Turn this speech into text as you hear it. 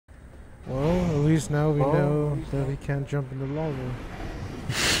Well, at least now we know that we can't jump in the lava.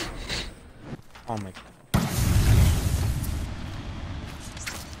 Oh my god.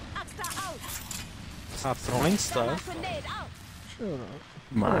 Stop throwing stuff. Shut up.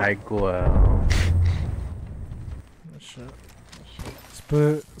 Miguel. Shut up.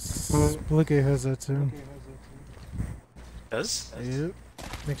 Splitgate has that too. Does? Yep.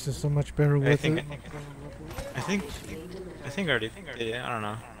 Makes it so much better with it. I think I already did it. I don't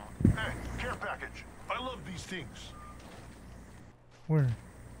know. Hey, care package. I love these things. Where?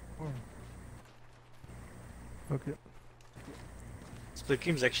 Okay. Split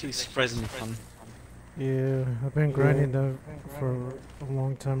game's actually surprisingly fun. Yeah, I've been grinding that for a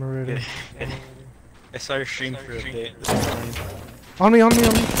long time already. I saw your stream for a bit. On me!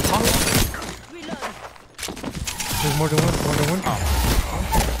 There's more than one.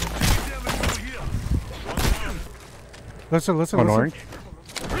 Listen. On orange?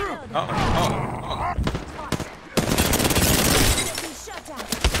 Oh.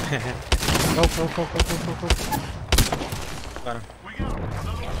 Go. Got him.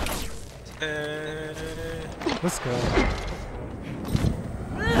 Let's go.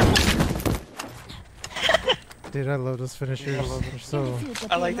 Dude, I love those finishers. They're so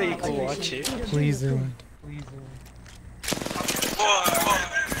I like that you can watch it. pleasing.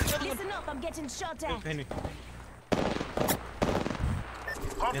 Listen up, I'm getting shot at. Penny.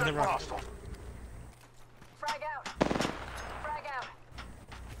 In the rock. Frag out.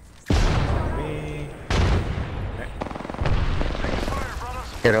 Me.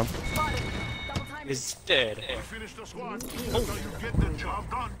 Get him. Is dead. Finish the squad. So you get the job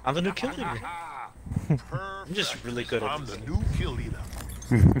done. I'm the new kill leader. I'm just really good at I'm this the game. new kill leader.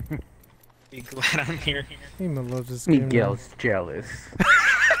 Be glad I'm here. Ema loves this game. Miguel's jealous.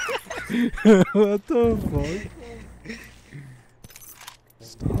 What the fuck?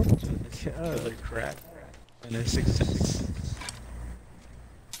 Stop the Killer crap. And a 6-6.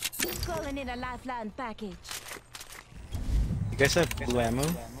 Calling in a lifeline package. You guys have blue ammo?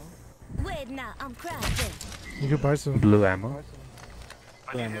 Wait now, I'm crafting. You could buy some. Blue ammo.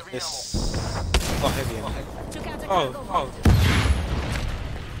 Blue ammo. This. Oh, heavy ammo. Took out a Oh.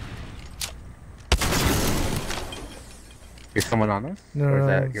 Is someone on us? No, or is no,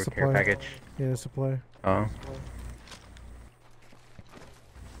 that your supply. care package? Yeah, supply. Oh.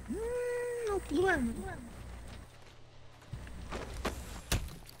 No blue ammo.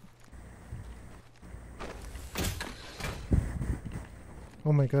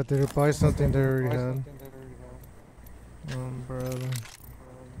 Oh my god, did it buy something they already had? Brother.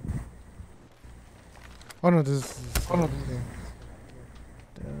 Oh no, this is... Damn,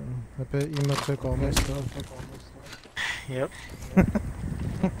 I bet Ema took all my stuff. Yep.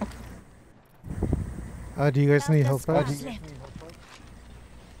 Do you guys need help back?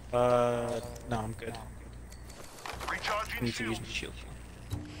 No, I'm good. I Recharging need to use shield. my shield.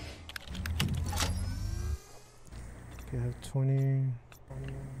 Okay, I have 20.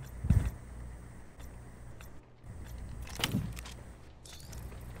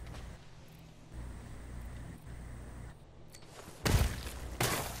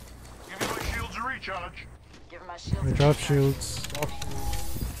 Give me my shields to recharge. Give my shield. I drop shields.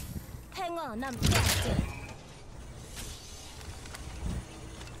 Hang on, I'm crafting.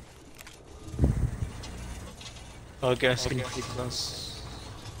 Oh, gas getting pretty close.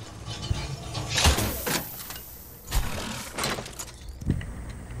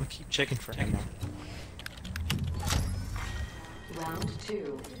 We'll keep checking for ammo. Round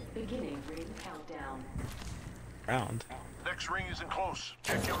 2, beginning ring countdown. Round. Next ring isn't close.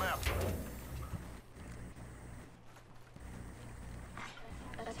 Check your map.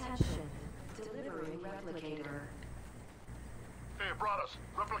 Attention, delivering replicator. Hey, Brothers,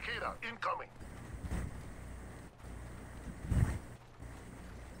 replicator incoming.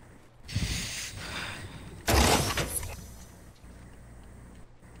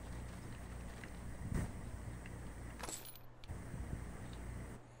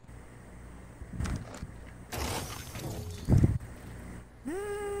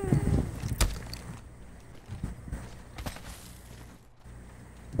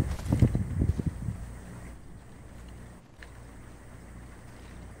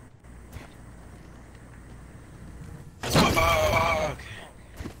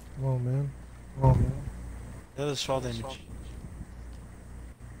 Whoa, man. That was fall damage.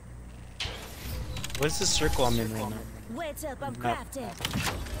 What's the circle I'm in right now? Wait up, I'm Map. crafting.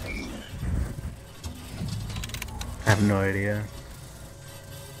 I have no idea.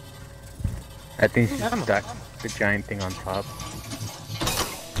 I think she's Ammo. stuck the giant thing on top.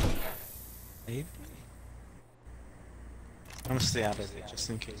 Maybe? I'm gonna stay out of it just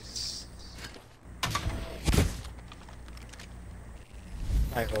in case.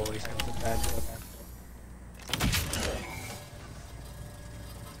 I always have the bad luck.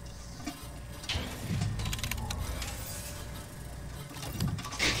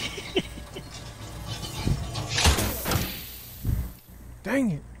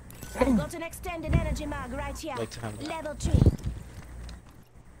 Dang it! Got an extended energy mag right here. Like to have that. Level 3.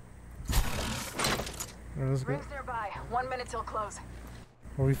 Alright, let's go. Rings nearby. 1 minute till close.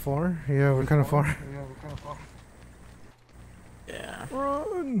 Are we far? Yeah, we're kind of far. Yeah.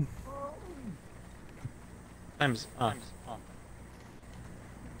 Run! Time's up.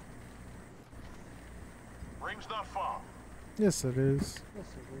 Ring's not far. Yes, it is.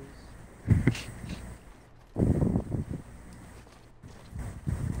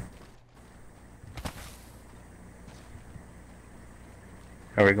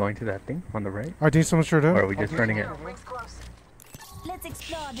 Are we going to that thing on the right? I think someone showed Or are up. we just running it? Rings close. Let's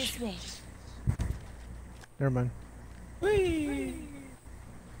explore this way. Never mind.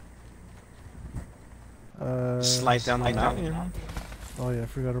 Slide down the mountain. Oh yeah, I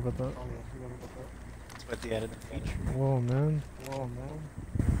forgot about that. That's what they added the feature. Whoa, man.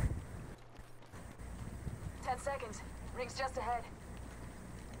 10 seconds. Rings just ahead.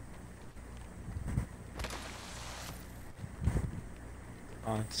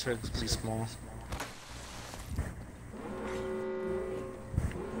 Oh, it's pretty small.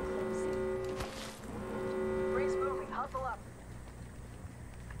 Rings moving. Hustle up.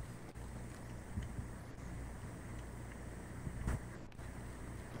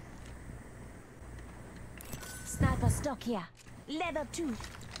 Sniper stock here. Level 2.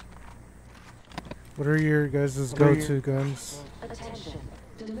 What are your guys' go-to guns? Attention.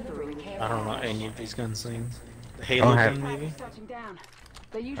 Delivering care I don't know any of these gun slings. The I don't Halo have- gun, maybe? Touching down.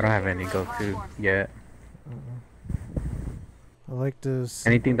 I don't have any go-to yet. I like this.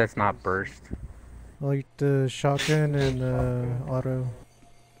 Anything that's not burst. I like the shotgun and auto.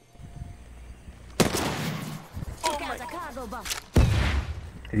 Took out a cargo box.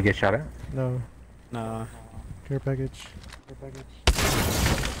 Did you get shot at? No, Nah. care package.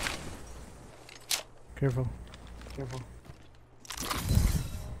 Careful.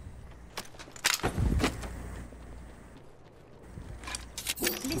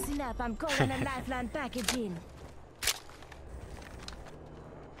 Listen up, I'm calling a lifeline package in.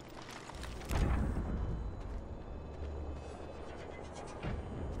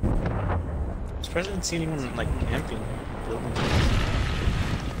 I'm surprised I didn't see anyone like camping. Building.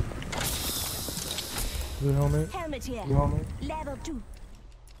 Blue helmet. Helmet here. Level 2.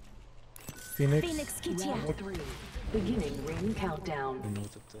 Phoenix. Phoenix kit here. Round 3. Beginning ring countdown. I don't know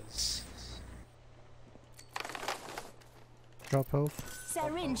what that does. Drop health.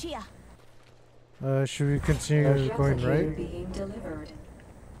 Syringe here. Should we continue going Replicator right? being delivered.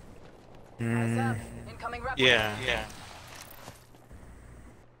 Eyes up. Incoming replicator. Yeah.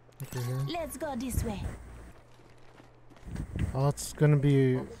 Over here. Let's go this way. Oh, it's gonna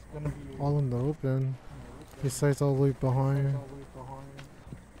be all in the open. Besides all the way behind.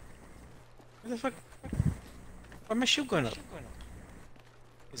 What the fuck? Why my shield going up?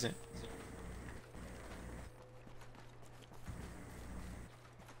 Is it?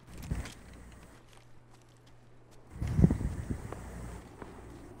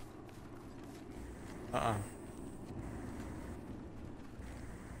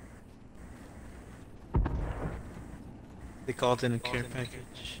 They called in a care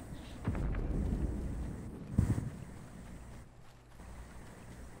package.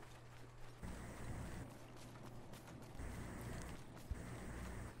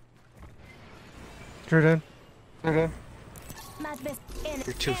 Straight in. Much best.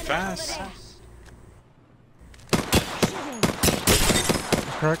 You're too fast. Shooting.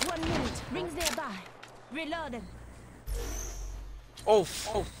 Crack. 1 minute. Rings nearby. Reloading. Oh,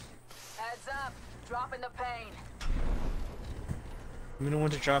 Heads up. Dropping the pain. we don't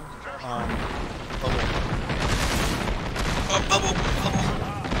want to drop. Bubble. Oh, bubble.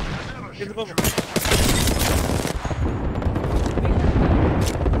 Get the bubble.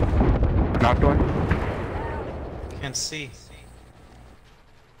 Knocked one? Can't see.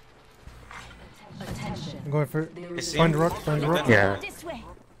 Attention. I'm going for There I is see find him. rock. Find rock. Yeah. This way.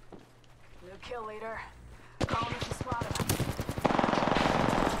 New kill leader. Calling to squad him.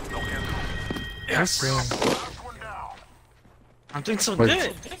 Yes. Last one down. I'm doing so Was-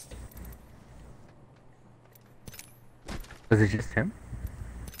 good. Was it just him?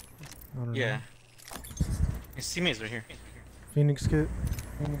 I don't know. Yeah. His teammates are here. Phoenix kit.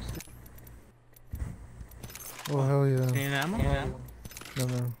 Oh hell yeah. Any ammo? No. Okay,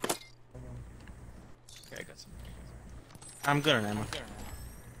 I got some. I'm good on ammo.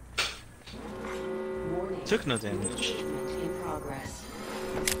 warning. Took no damage. Engagement in progress.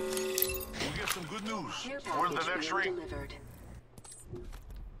 We get some good news. Care We're in the package next being ring. delivered.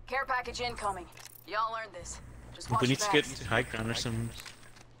 Care package incoming. Y'all earned this. Just watch We your need to get backs. to high ground or some.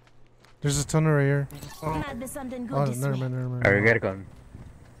 There's a tunnel right here. Might be something good Oh, this never way. mind, never mind. Alright, we gotta go.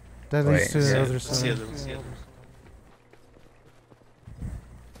 That Wait, leads to the yeah, other Let's see side. other. Let's see other.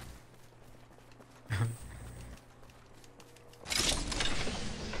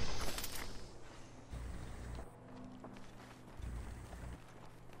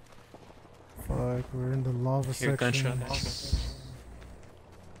 Fuck, we're in the lava Here, section. gunshot.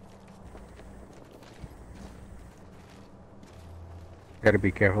 Gotta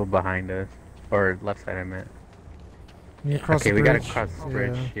be careful behind us. Or left side, I meant. You cross Okay, the we bridge. gotta cross this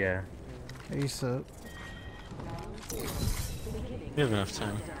bridge, yeah. ASAP. We have enough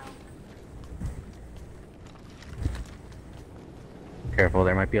time. Careful,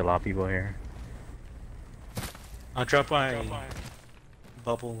 there might be a lot of people here. I'll drop by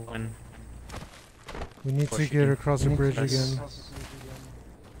bubble when. We need to Push get in. across the bridge Press. again.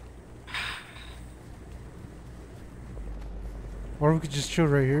 Or we could just chill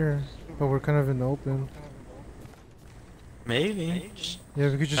right here. But we're kind of in the open. Maybe. Yeah,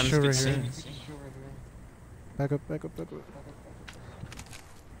 we could just Guns chill get right here. seen. Back up, back up, back up.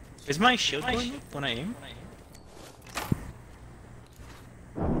 Is my shield going up when I aim?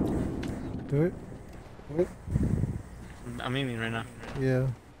 Do it? I'm aiming right now. Yeah,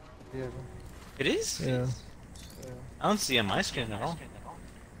 It is? yeah. I don't see it on my screen at all.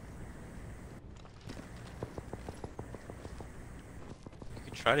 You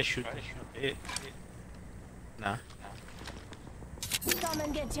could try to shoot it. Nah. Come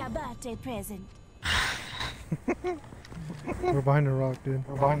and get your birthday present. We're behind the rock, dude.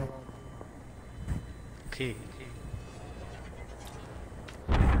 We're behind the rock. Okay.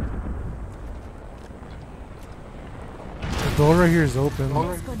 The door right here is open.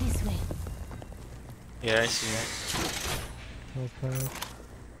 Let's go this way. Yeah, I see it. Health pack.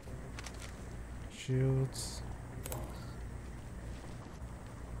 Shields.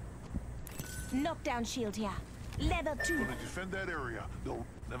 Knockdown shield here. Level 2. Gonna defend that area. No,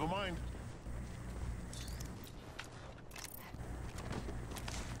 never mind.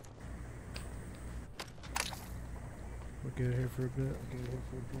 We'll get here for a bit.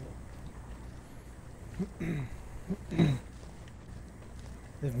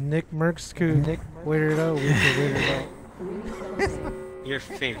 If Nick Merckx could wait it out, we could wait it out. Your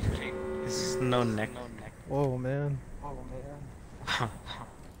favorite. This is no neck. Whoa, man.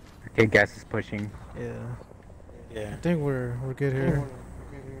 Okay, gas is pushing. Yeah. Yeah. I think we're good here.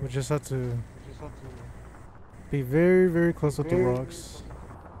 We just have to be very, very close with the rocks.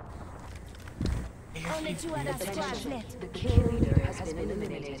 Only 2 other squads left. The kill leader has been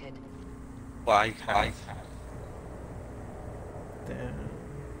eliminated. Why? Damn.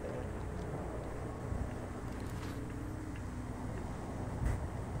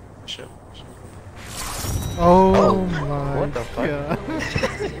 Sure. Oh my what the fuck? god.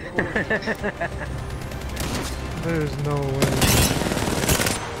 There's no way.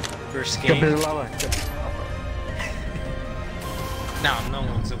 First Jump in game. the lava. No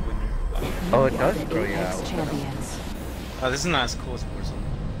one's a winner. Oh, it does throw you out. Champions. Oh, this is not as cool as Warzone.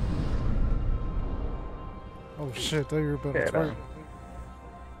 Oh shit, I thought you were about to Yeah, twerk.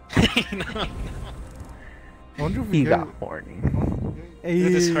 No. I wonder if we He get got it. horny. Hey, Look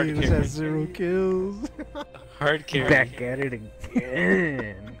at this hard let's carry. have 0 kills. Hard carry. Back at it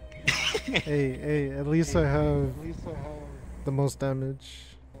again. Hey, at least I have the most damage.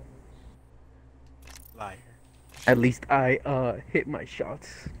 Liar. At least I hit my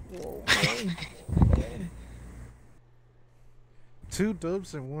shots. 2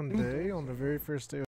 dubs in one day on the very first day.